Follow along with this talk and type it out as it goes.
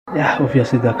Yeah,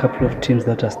 obviously there are a couple of teams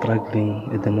that are struggling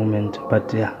at the moment,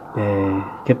 but yeah,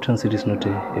 Cape Town City is not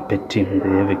a bad team. They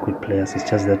have a good players. It's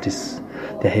just that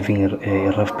they're having a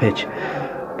rough patch.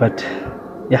 But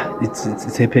yeah,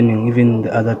 it's happening. Even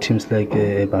the other teams like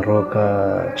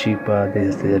Baroka, Chipa,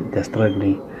 they're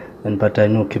struggling. But I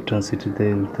know Cape Town City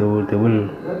they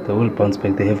will bounce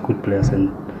back. They have good players and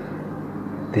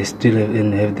they still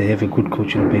have a good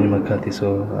coach in Benni McCarthy.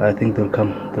 So I think they'll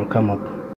come up.